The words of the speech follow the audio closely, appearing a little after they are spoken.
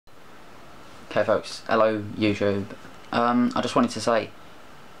Okay folks, hello YouTube. I just wanted to say,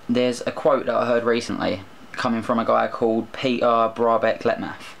 there's a quote that I heard recently coming from a guy called Peter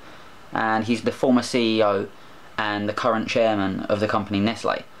Brabeck-Letmathe, and he's the former CEO and the current chairman of the company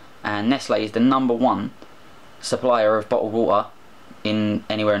Nestle, and Nestle is the #1 supplier of bottled water in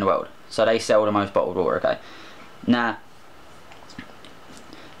anywhere in the world. So they sell the most bottled water, okay? Now,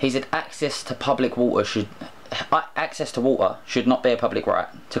 he said access to water should not be a public right.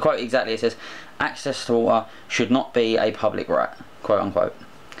 To quote exactly, it says, access to water should not be a public right, quote unquote.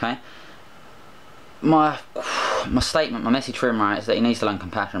 Okay? My statement, my message for him, right, is that he needs to learn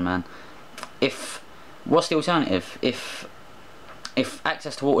compassion, man. What's the alternative? If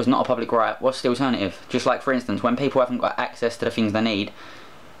access to water is not a public right, what's the alternative? Just like, for instance, when people haven't got access to the things they need,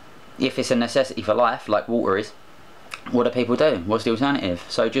 if it's a necessity for life, like water is, what do people do? What's the alternative?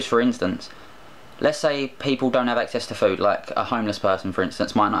 So just for instance, let's say people don't have access to food, like a homeless person, for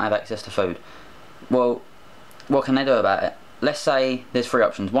instance, might not have access to food. Well, what can they do about it? Let's say there's 3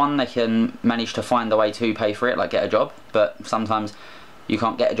 options. One, they can manage to find a way to pay for it, like get a job, but sometimes you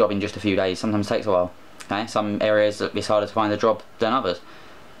can't get a job in just a few days. Sometimes it takes a while. Okay? Some areas it's harder to find a job than others.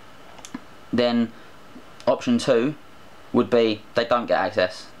 Then option 2 would be they don't get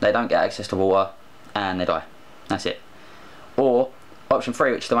access. They don't get access to water and they die. That's it. Or option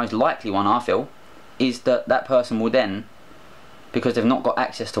 3, which is the most likely one, I feel, is that that person will then, because they've not got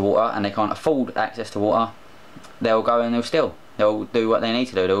access to water and they can't afford access to water, they'll go and they'll do what they need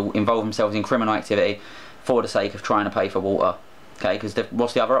to do. They'll involve themselves in criminal activity for the sake of trying to pay for water. Okay, because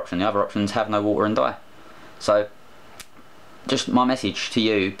what's the other option? The other options have no water and die. So, just my message to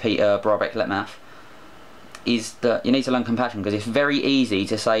you, Peter Brabeck-Letmathe, is that you need to learn compassion, because it's very easy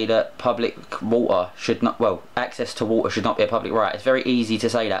to say that access to water should not be a public right. It's very easy to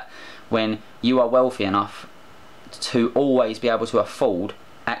say that when you are wealthy enough to always be able to afford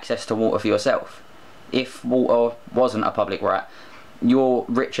access to water for yourself. If water wasn't a public right, you're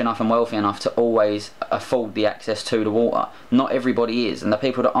rich enough and wealthy enough to always afford the access to the water. Not everybody is, and the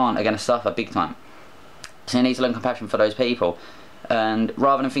people that aren't are going to suffer big time. So you need to learn compassion for those people, and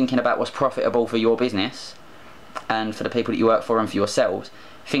rather than thinking about what's profitable for your business and for the people that you work for and for yourselves,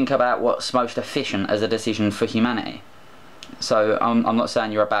 think about what's most efficient as a decision for humanity. So I'm not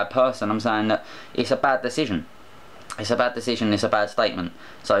saying you're a bad person, I'm saying that it's a bad decision. It's a bad decision, it's a bad statement.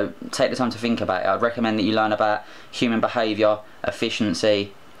 So take the time to think about it. I'd recommend that you learn about human behaviour,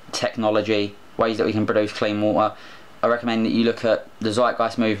 efficiency, technology, ways that we can produce clean water. I recommend that you look at the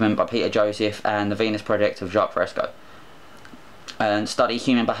Zeitgeist Movement by Peter Joseph and the Venus Project of Jacques Fresco. And study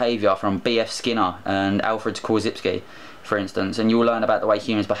human behaviour from B.F. Skinner and Alfred Korzybski, for instance, and you'll learn about the way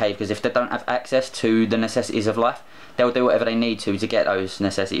humans behave, because if they don't have access to the necessities of life, they'll do whatever they need to get those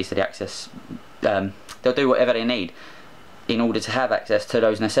necessities to the access. They'll do whatever they need in order to have access to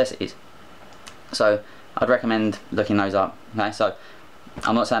those necessities. So I'd recommend looking those up. Okay, so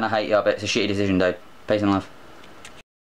I'm not saying I hate you, but it's a shitty decision, dude. Peace and love.